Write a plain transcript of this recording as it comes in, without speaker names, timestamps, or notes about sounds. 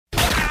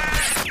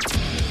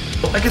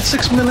I get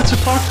 6 minutes of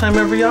talk time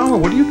every hour.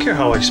 What do you care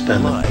how I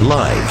spend it?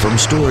 Live from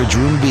Storage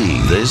Room B,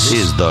 this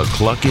is the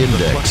Cluck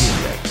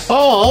Index.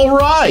 All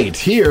right.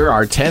 Here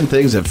are 10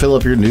 things that fill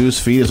up your news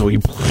feed as we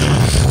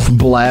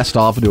blast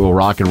off into a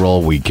rock and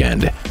roll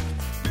weekend.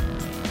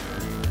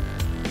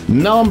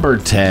 Number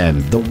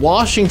 10, the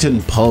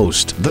Washington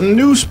Post. The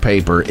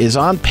newspaper is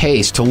on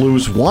pace to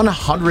lose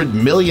 $100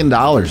 million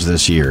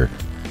this year.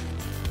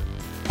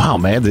 Wow,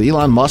 man, did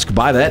Elon Musk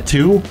buy that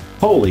too?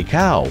 Holy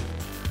cow.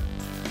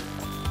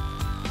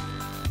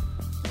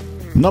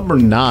 Number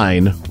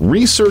 9,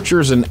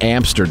 researchers in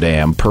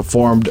Amsterdam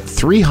performed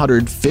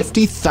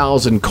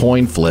 350,000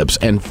 coin flips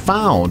and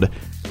found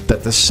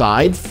that the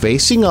side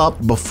facing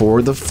up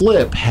before the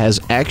flip has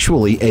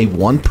actually a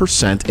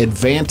 1%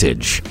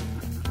 advantage.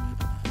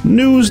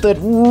 News that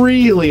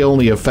really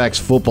only affects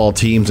football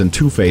teams and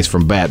Two-Face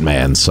from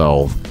Batman,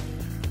 so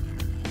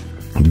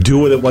do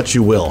with it what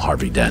you will,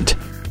 Harvey Dent.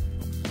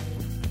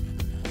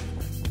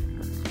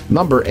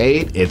 Number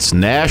 8, it's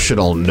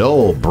National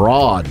No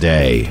Bra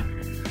Day.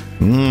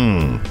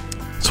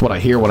 That's what I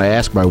hear when I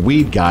ask my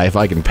weed guy if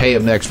I can pay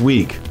him next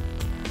week.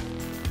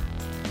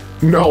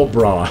 No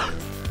bra.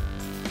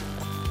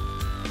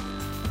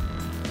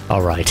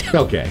 All right.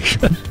 Okay,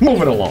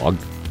 moving along.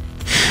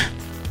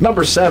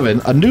 Number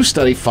 7, a new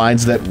study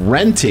finds that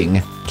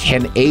renting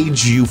can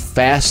age you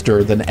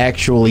faster than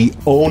actually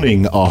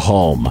owning a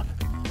home.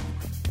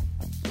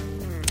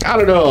 I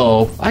don't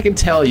know. I can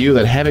tell you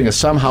that having a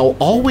somehow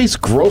always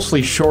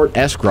grossly short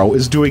escrow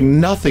is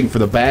doing nothing for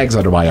the bags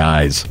under my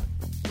eyes.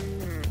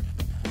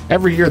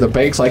 Every year the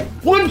bank's like,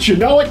 wouldn't you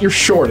know it, you're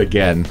short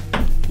again.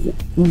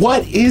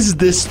 What is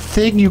this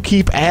thing you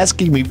keep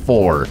asking me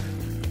for?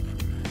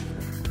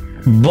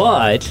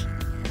 But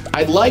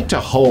I'd like to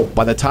hope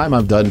by the time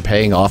I'm done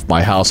paying off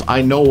my house,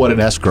 I know what an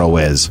escrow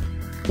is.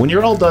 When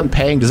you're all done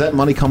paying, does that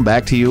money come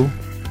back to you?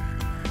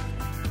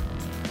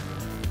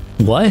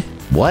 what?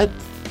 What?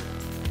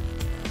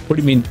 What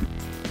do you mean?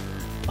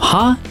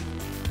 Huh?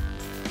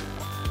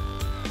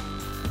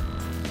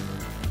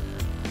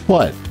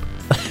 What?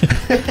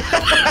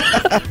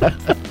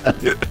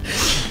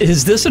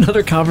 Is this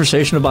another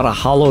conversation about a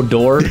hollow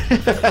door? In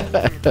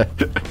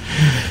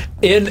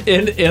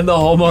the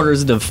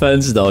homeowner's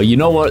defense, though, you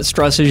know what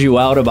stresses you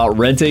out about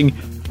renting?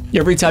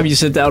 Every time you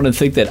sit down and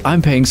think that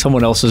I'm paying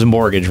someone else's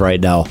mortgage right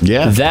now.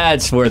 Yeah.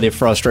 That's where the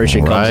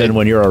frustration comes Right. in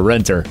when you're a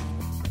renter.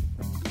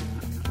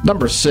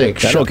 Number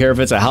 6. I don't care if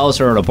it's a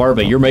house or an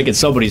apartment. You're making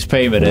somebody's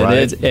payment, and,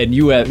 Right. and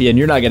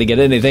you're not going to get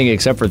anything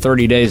except for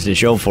 30 days to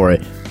show for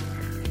it.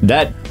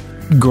 That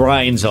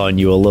grinds on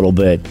you a little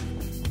bit.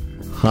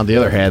 On the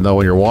other hand, though,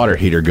 when your water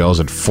heater goes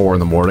at 4 in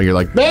the morning, you're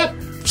like,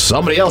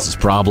 somebody else's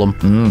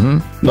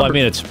problem. Well, I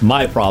mean, it's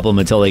my problem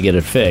until they get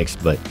it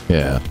fixed, but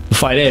Yeah.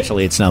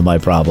 financially, it's not my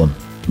problem.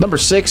 Number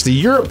 6, the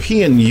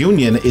European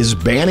Union is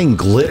banning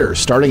glitter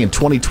starting in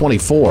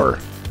 2024.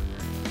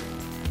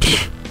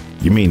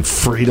 You mean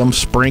freedom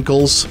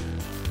sprinkles?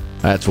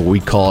 That's what we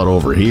call it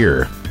over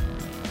here.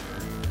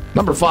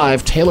 Number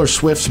 5, Taylor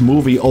Swift's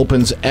movie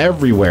opens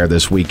everywhere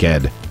this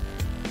weekend.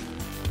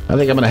 I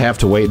think I'm going to have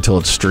to wait until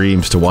it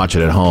streams to watch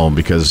it at home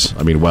because,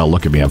 I mean, well,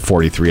 look at me. I'm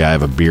 43. I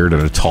have a beard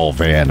and a tall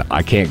van.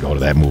 I can't go to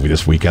that movie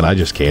this weekend. I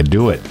just can't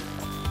do it.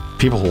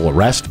 People will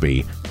arrest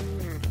me.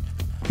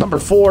 Number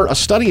 4, a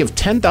study of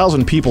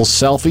 10,000 people's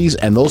selfies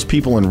and those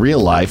people in real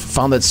life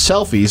found that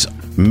selfies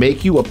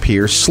make you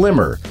appear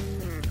slimmer.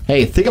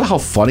 Hey, think of how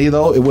funny,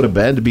 though, it would have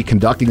been to be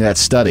conducting that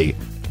study.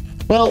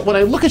 Well, when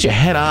I look at you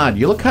head on,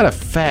 you look kind of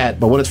fat,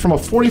 but when it's from a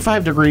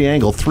 45-degree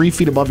angle 3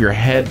 feet above your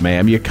head,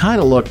 ma'am, you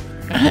kind of look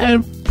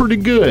pretty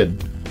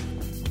good.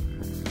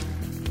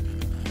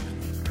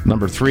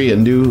 Number 3, a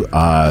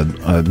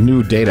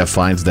new data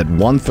finds that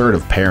 1/3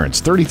 of parents,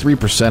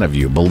 33% of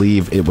you,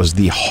 believe it was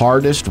the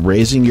hardest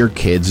raising your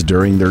kids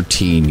during their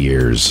teen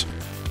years.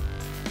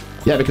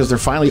 Yeah, because they're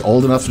finally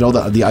old enough to know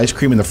that the ice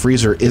cream in the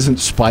freezer isn't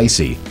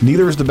spicy.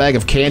 Neither is the bag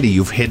of candy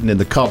you've hidden in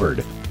the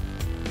cupboard.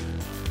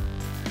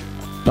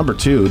 Number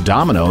 2,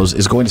 Domino's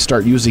is going to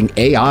start using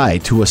AI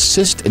to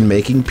assist in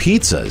making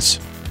pizzas.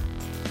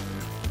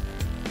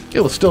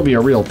 It'll still be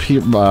a real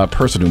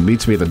person who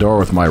meets me at the door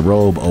with my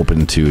robe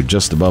open to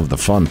just above the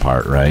fun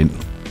part, right?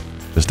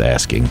 Just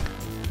asking.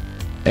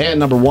 And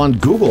number 1,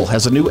 Google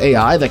has a new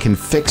AI that can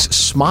fix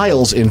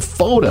smiles in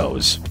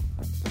photos.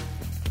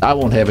 I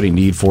won't have any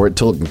need for it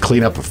until it can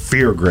clean up a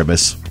fear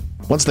grimace.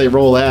 Once they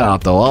roll that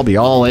out, though, I'll be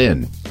all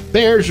in.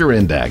 There's your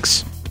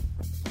index.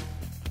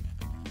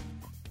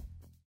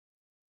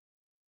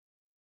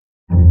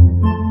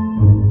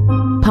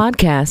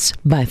 Podcasts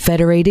by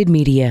Federated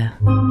Media.